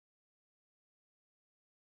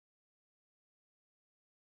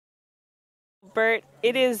Burt,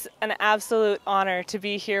 it is an absolute honor to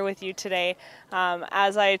be here with you today.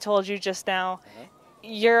 As I told you just now,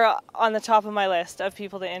 you're on the top of my list of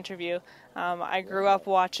people to interview. I grew up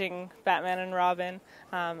watching Batman and Robin,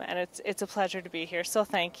 and it's a pleasure to be here, so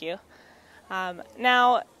thank you.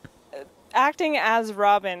 Now, acting as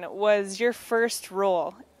Robin was your first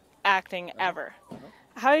role acting ever.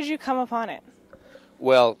 How did you come upon it?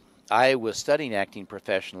 Well, I was studying acting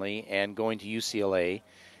professionally and going to UCLA,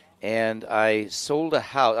 and I sold a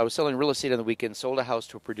house. I was selling real estate on the weekend, sold a house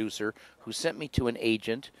to a producer who sent me to an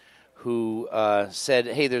agent who said,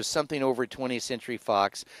 hey, there's something over at 20th Century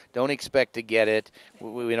Fox. Don't expect to get it.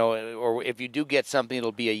 Or if you do get something,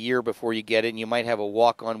 it'll be a year before you get it, and you might have a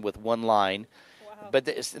walk-on with one line. Wow. But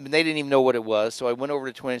they didn't even know what it was, so I went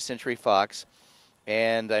over to 20th Century Fox,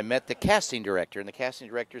 and I met the casting director, and the casting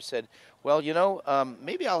director said, well,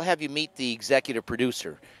 maybe I'll have you meet the executive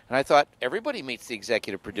producer. And I thought, everybody meets the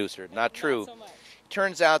executive producer. Not true. So much.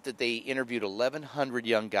 Turns out that they interviewed 1,100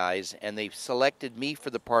 young guys, and they selected me for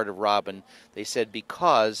the part of Robin. They said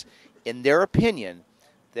because, in their opinion,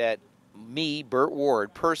 that me, Burt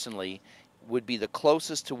Ward, personally, would be the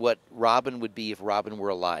closest to what Robin would be if Robin were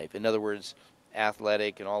alive. In other words,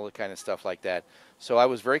 athletic and all the kind of stuff like that. So I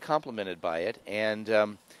was very complimented by it, and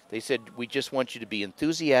they said, we just want you to be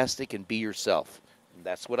enthusiastic and be yourself. And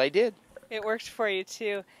that's what I did. It worked for you,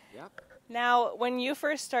 too. Yep. Now, when you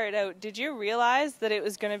first started out, did you realize that it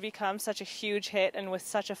was going to become such a huge hit and with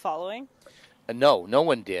such a following? No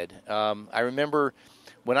one did. I remember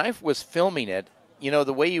when I was filming it,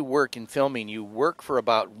 the way you work in filming, you work for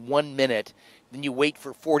about 1 minute, then you wait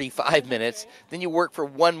for 45 minutes, then you work for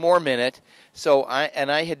one more minute. So I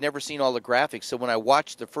had never seen all the graphics. So when I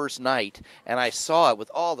watched the first night and I saw it with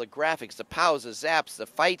all the graphics, the pows, the zaps, the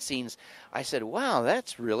fight scenes, I said, wow,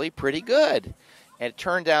 that's really pretty good. And it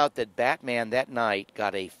turned out that Batman that night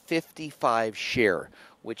got a 55 share,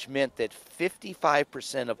 which meant that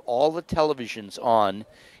 55% of all the televisions on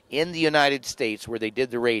in the United States where they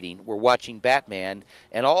did the rating were watching Batman,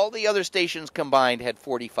 and all the other stations combined had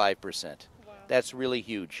 45%. Wow. That's really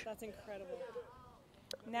huge. That's incredible.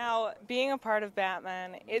 Now, being a part of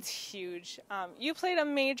Batman, it's huge. You played a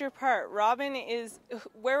major part.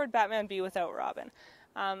 Where would Batman be without Robin?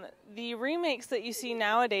 The remakes that you see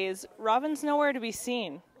nowadays, Robin's nowhere to be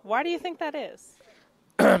seen. Why do you think that is?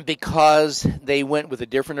 Because they went with a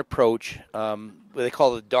different approach. What they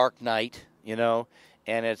call the Dark Knight,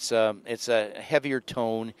 and it's a heavier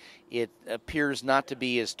tone. It appears not to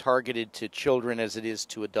be as targeted to children as it is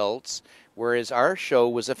to adults, whereas our show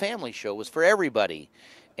was a family show. It was for everybody.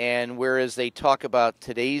 And whereas they talk about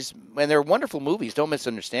today's, and they're wonderful movies, don't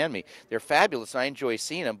misunderstand me. They're fabulous, and I enjoy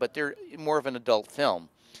seeing them, but they're more of an adult film.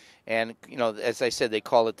 And, as I said, they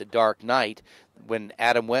call it the Dark Knight, when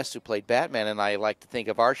Adam West, who played Batman, and I like to think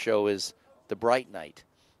of our show as the Bright Knight.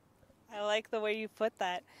 I like the way you put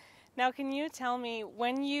that. Now, can you tell me,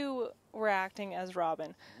 when you were acting as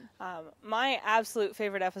Robin, my absolute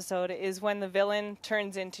favorite episode is when the villain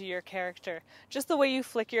turns into your character. Just the way you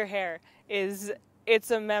flick your hair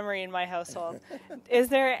it's a memory in my household. Is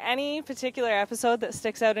there any particular episode that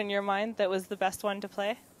sticks out in your mind that was the best one to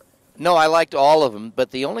play? No, I liked all of them,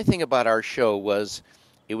 but the only thing about our show was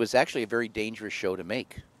it was actually a very dangerous show to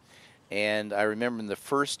make. And I remember in the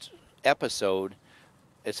first episode,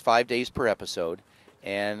 it's 5 days per episode,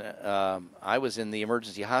 and I was in the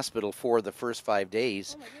emergency hospital for the first 5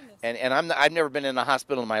 days. Oh my goodness. And I've never been in a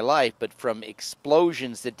hospital in my life, but from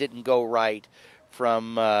explosions that didn't go right,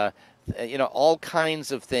 from all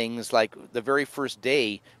kinds of things. Like the very first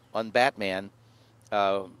day on Batman,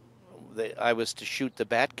 I was to shoot the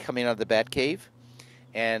bat coming out of the Batcave,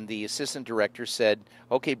 and the assistant director said,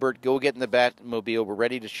 okay, Burt, go get in the Batmobile, we're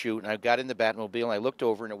ready to shoot. And I got in the Batmobile, and I looked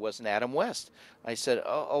over, and it wasn't Adam West. I said,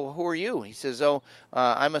 oh, who are you? He says,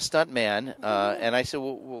 I'm a stuntman. And I said,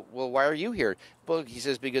 well, why are you here? Well, he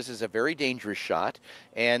says, because it's a very dangerous shot,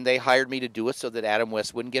 and they hired me to do it so that Adam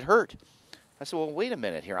West wouldn't get hurt. I said, well, wait a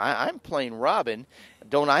minute here. I'm playing Robin.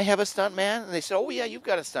 Don't I have a stuntman? And they said, oh, yeah, you've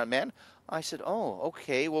got a stuntman. I said, oh,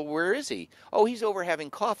 okay, well, where is he? Oh, he's over having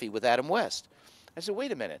coffee with Adam West. I said,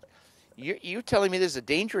 wait a minute. You're telling me this is a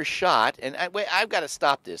dangerous shot, and I've got to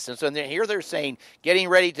stop this. And so here they're saying, getting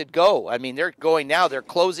ready to go. I mean, they're going now. They're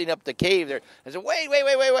closing up the cave. I said, wait.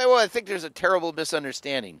 I think there's a terrible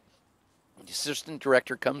misunderstanding. The assistant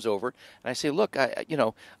director comes over, and I say, look, I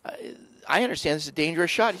understand this is a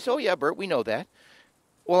dangerous shot. He says, oh, yeah, Burt, we know that.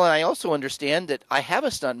 Well, and I also understand that I have a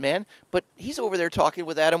stuntman, but he's over there talking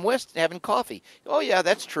with Adam West and having coffee. Oh, yeah,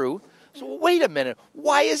 that's true. So wait a minute.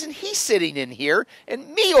 Why isn't he sitting in here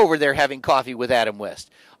and me over there having coffee with Adam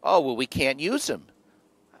West? Oh, well, we can't use him.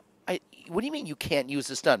 what do you mean you can't use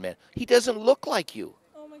the stuntman? He doesn't look like you.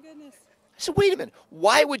 Oh my goodness. I said, wait a minute.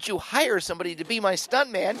 Why would you hire somebody to be my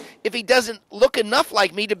stuntman if he doesn't look enough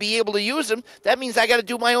like me to be able to use him? That means I got to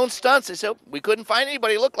do my own stunts. I said, we couldn't find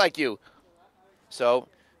anybody who looked like you. So,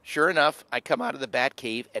 sure enough, I come out of the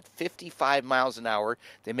Batcave at 55 miles an hour.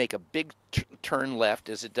 They make a big turn left,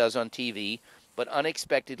 as it does on TV. But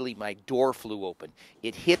unexpectedly, my door flew open.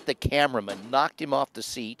 It hit the cameraman, knocked him off the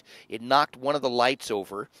seat. It knocked one of the lights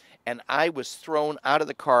over. And I was thrown out of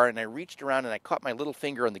the car, and I reached around, and I caught my little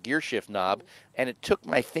finger on the gear shift knob, and it took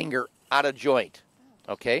my finger out of joint.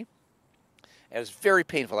 Okay? It was very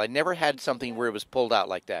painful. I never had something where it was pulled out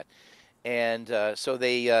like that. And so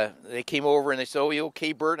they came over, and they said, oh, you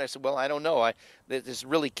okay, Burt? And I said, well, I don't know. This is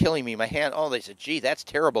really killing me. My hand, oh, they said, gee, that's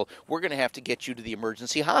terrible. We're going to have to get you to the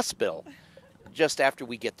emergency hospital just after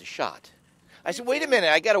we get the shot. I said, wait a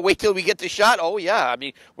minute, I got to wait till we get the shot? Oh, yeah, I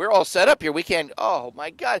mean, we're all set up here. We can't, oh,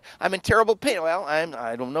 my God, I'm in terrible pain. Well,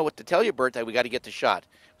 I don't know what to tell you, Burt, that we got to get the shot.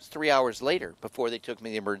 It was 3 hours later before they took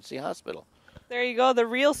me to the emergency hospital. There you go. The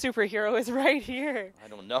real superhero is right here. I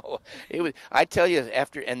don't know. It was. I tell you,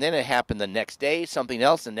 after, and then it happened the next day, something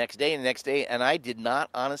else the next day and the next day, and I did not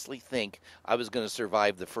honestly think I was going to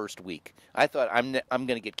survive the first week. I thought I'm going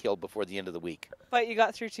to get killed before the end of the week. But you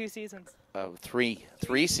got through 2 seasons. Three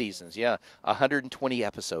seasons, yeah, 120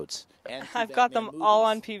 episodes. And I've got them movies. all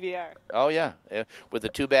on PVR. Oh yeah, with the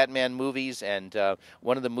 2 Batman movies, and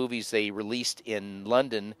one of the movies they released in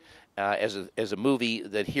London as a movie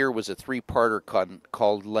that here was a 3-parter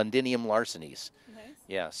called Londinium Larcenies. Nice.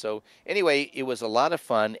 Yeah. So anyway, it was a lot of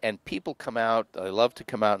fun, and people come out. They love to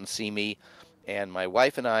come out and see me. And my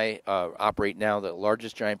wife and I operate now the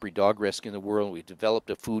largest giant breed dog rescue in the world. We've developed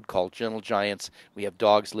a food called Gentle Giants. We have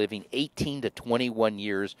dogs living 18 to 21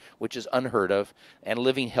 years, which is unheard of, and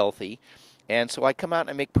living healthy. And so I come out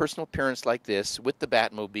and I make personal appearance like this with the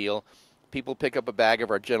Batmobile. People pick up a bag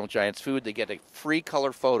of our Gentle Giants food. They get a free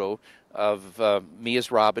color photo of me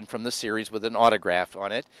as Robin from the series with an autograph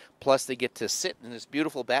on it. Plus, they get to sit in this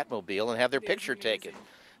beautiful Batmobile and have their picture taken.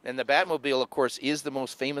 And the Batmobile, of course, is the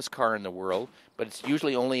most famous car in the world, but it's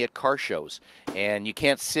usually only at car shows. And you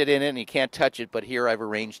can't sit in it and you can't touch it, but here I've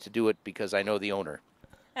arranged to do it because I know the owner.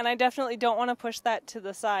 And I definitely don't want to push that to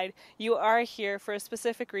the side. You are here for a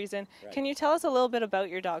specific reason. Right. Can you tell us a little bit about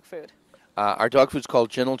your dog food? Our dog food is called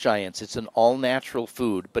Gentle Giants. It's an all-natural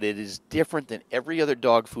food, but it is different than every other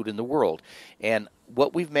dog food in the world. And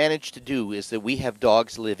what we've managed to do is that we have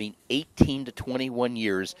dogs living 18 to 21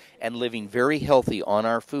 years and living very healthy on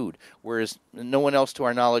our food, whereas no one else to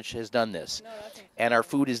our knowledge has done this. And our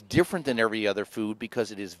food is different than every other food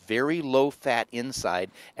because it is very low fat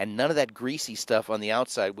inside and none of that greasy stuff on the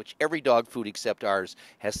outside, which every dog food except ours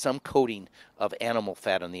has some coating of animal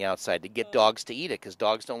fat on the outside to get dogs to eat it, because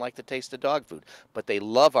dogs don't like the taste of dog food. But they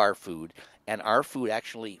love our food, and our food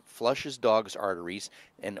actually flushes dogs' arteries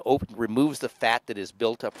and removes the fat that is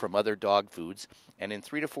built up from other dog foods. And in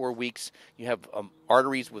 3 to 4 weeks, you have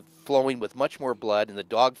arteries flowing with much more blood, and the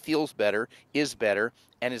dog feels better, is better,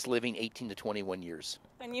 and is living 18 to 21 years.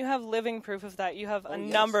 And you have living proof of that. You have a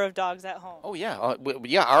number of dogs at home. Oh, yeah.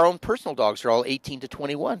 Yeah, our own personal dogs are all 18 to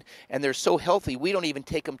 21, and they're so healthy, we don't even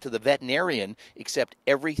take them to the veterinarian except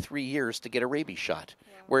every 3 years to get a rabies shot.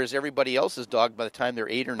 Yeah. Whereas everybody else's dog, by the time they're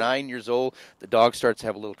 8 or 9 years old, the dog starts to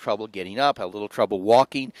have a little trouble getting up, have a little trouble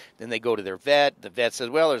walking. Then they go to their vet. The vet says,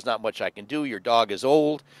 well, there's not much I can do. Your dog is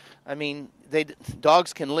old. I mean,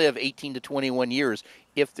 dogs can live 18 to 21 years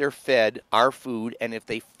if they're fed our food and if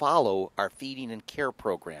they follow our feeding and care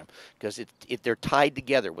program, because they're tied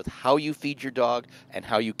together with how you feed your dog and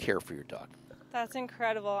how you care for your dog. That's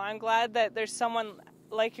incredible. I'm glad that there's someone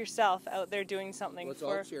like yourself out there doing something. Well, it's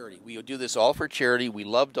all charity. We do this all for charity. We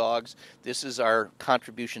love dogs. This is our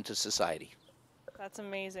contribution to society. That's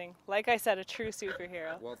amazing. Like I said, a true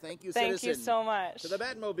superhero. Well, thank you, Thank you so much. To the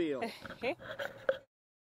Batmobile.